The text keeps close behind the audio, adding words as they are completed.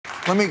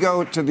let me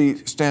go to the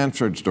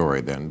Stanford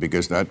story then,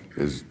 because that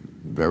is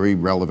very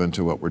relevant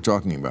to what we're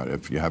talking about.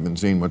 If you haven't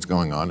seen what's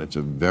going on, it's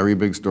a very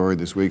big story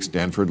this week,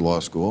 Stanford Law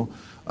School.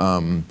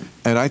 And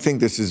I think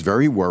this is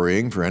very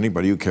worrying for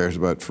anybody who cares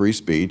about free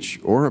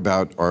speech or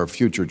about our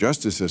future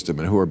justice system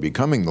and who are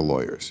becoming the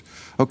lawyers.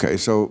 Okay,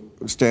 so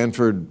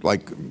Stanford,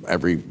 like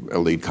every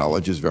elite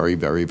college, is very,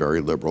 very,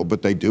 very liberal,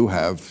 but they do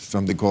have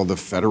something called the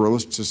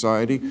Federalist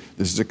Society.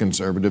 This is a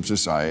conservative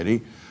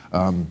society.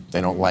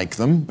 They don't like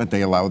them, but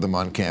they allow them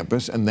on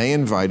campus, and they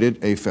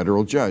invited a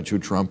federal judge who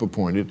Trump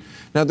appointed.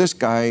 Now, this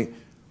guy,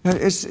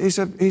 he's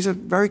a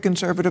very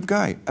conservative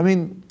guy. I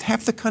mean,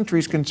 half the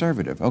country's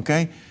conservative,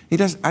 okay?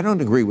 I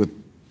don't agree with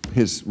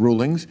his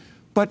rulings,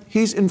 but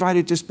he's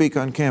invited to speak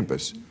on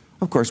campus.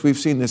 Of course, we've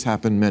seen this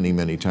happen many,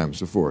 many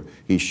times before.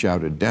 He's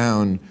shouted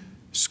down,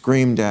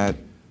 screamed at.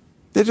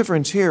 The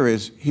difference here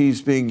is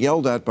he's being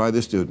yelled at by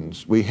the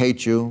students. We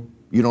hate you.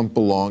 You don't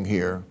belong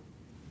here.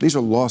 These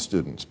are law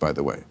students, by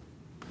the way.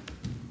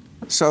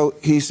 So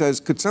he says,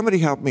 could somebody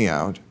help me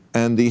out?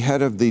 And the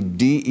head of the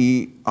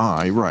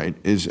DEI, right,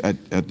 is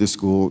at this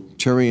school,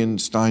 Tyrion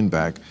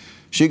Steinbach.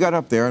 She got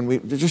up there, and we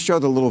just showed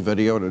the little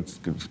video to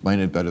explain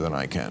it better than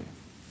I can.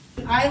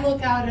 I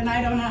look out and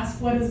I don't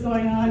ask what is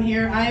going on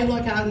here. I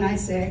look out and I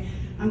say,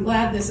 I'm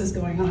glad this is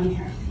going on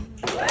here.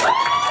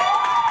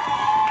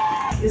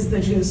 Is the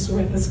juice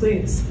worth the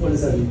squeeze? What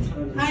does that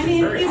mean? I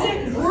mean, is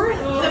it worth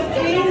the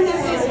pain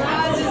that this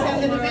causes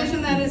and the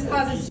division that it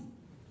causes?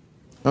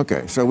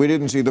 Okay, so we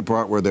didn't see the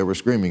part where they were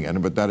screaming at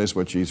him, but that is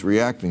what she's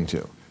reacting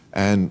to.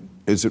 And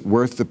is it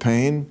worth the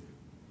pain?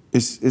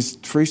 Is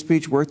free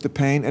speech worth the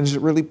pain? And is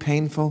it really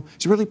painful?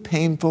 Is it really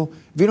painful?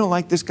 If you don't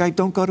like this guy,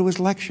 don't go to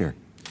his lecture.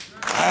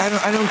 I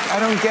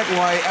don't get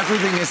why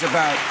everything is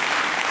about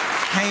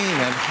pain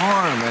and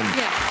harm and...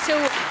 Yeah,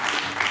 so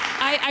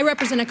I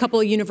represent a couple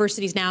of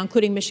universities now,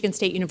 including Michigan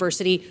State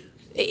University.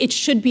 It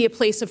should be a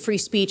place of free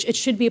speech. It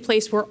should be a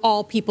place where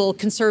all people,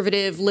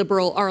 conservative,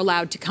 liberal, are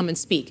allowed to come and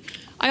speak.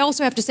 I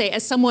also have to say,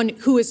 as someone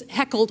who is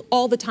heckled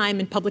all the time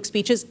in public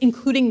speeches,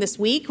 including this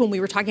week when we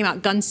were talking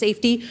about gun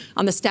safety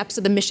on the steps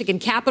of the Michigan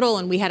Capitol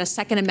and we had a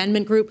Second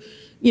Amendment group,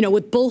 you know,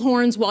 with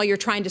bullhorns while you're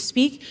trying to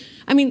speak.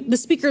 I mean, the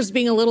speaker's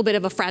being a little bit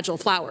of a fragile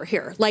flower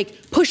here.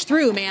 Like, push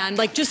through, man.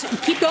 Like, just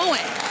keep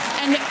going.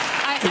 And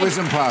it was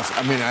impossible.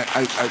 I mean,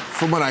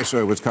 from what I saw,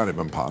 it was kind of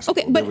impossible.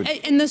 Okay, but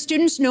and the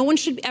students, no one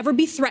should ever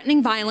be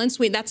threatening violence.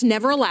 That's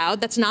never allowed.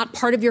 That's not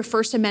part of your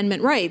First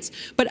Amendment rights.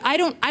 But I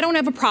don't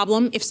have a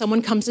problem if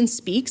someone comes and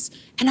speaks,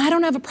 and I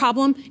don't have a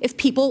problem if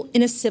people,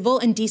 in a civil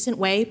and decent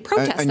way,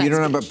 protest and that you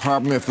don't speech. have a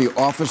problem if the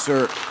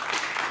officer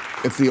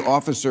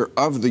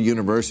of the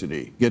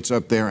university gets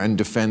up there and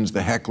defends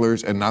the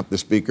hecklers and not the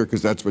speaker,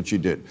 because that's what she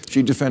did.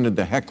 She defended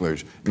the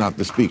hecklers, not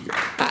the speaker.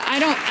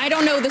 I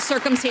don't know the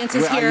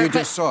circumstances here. You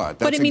just saw it.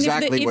 That's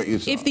exactly what you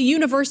saw. If the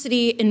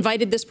university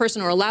invited this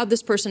person or allowed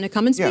this person to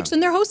come and speak, then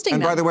they're hosting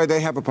them. And by the way,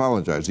 they have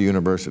apologized, the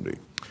university.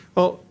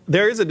 Well,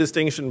 there is a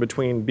distinction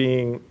between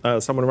being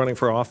someone running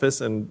for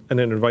office and an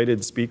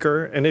invited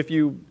speaker. And if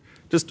you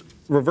just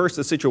reverse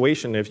the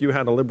situation, if you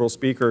had a liberal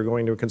speaker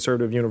going to a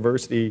conservative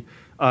university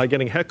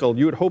getting heckled,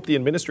 you would hope the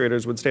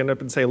administrators would stand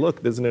up and say,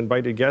 look, there's an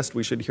invited guest,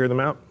 we should hear them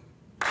out.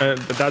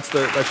 But that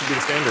should be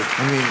the standard.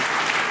 I mean,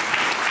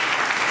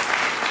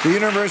 the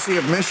University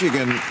of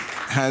Michigan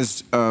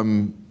has,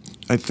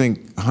 I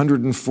think,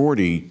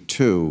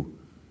 142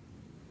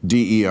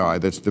 DEI,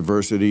 that's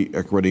diversity,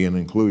 equity, and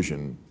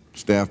inclusion,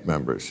 staff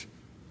members.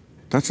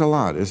 That's a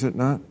lot, is it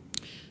not?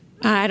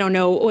 I don't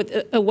know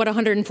what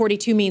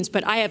 142 means,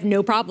 but I have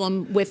no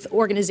problem with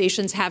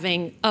organizations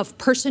having a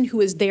person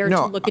who is there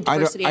to look at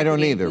diversity. I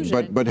don't either,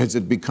 inclusion. but has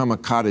it become a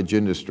cottage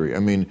industry? I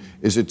mean,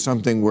 is it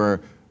something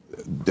where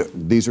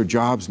these are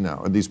jobs now?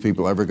 Are these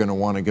people ever going to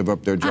want to give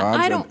up their jobs?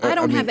 I don't have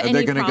any problem. Are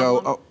they going to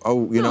go,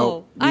 you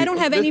know? I don't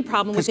have any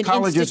problem with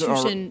an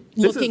institution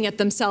looking at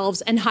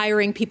themselves and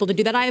hiring people to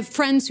do that. I have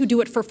friends who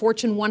do it for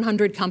Fortune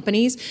 100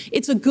 companies.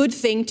 It's a good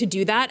thing to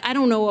do that. I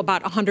don't know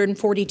about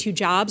 142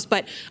 jobs,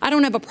 but I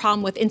don't have a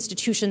problem with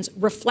institutions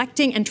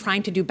reflecting and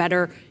trying to do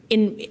better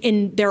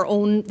in their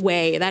own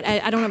way. That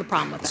I don't have a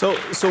problem with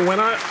that. So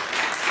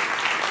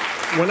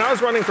when I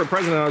was running for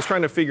president, I was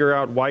trying to figure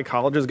out why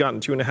college has gotten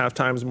 2.5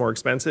 times more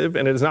expensive,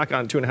 and it has not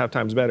gotten 2.5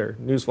 times better.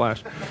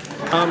 Newsflash.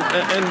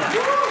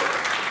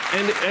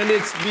 And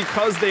it's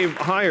because they've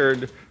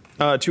hired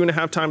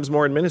 2.5 times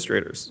more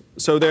administrators.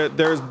 So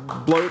there's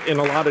bloat in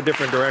a lot of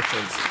different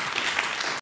directions.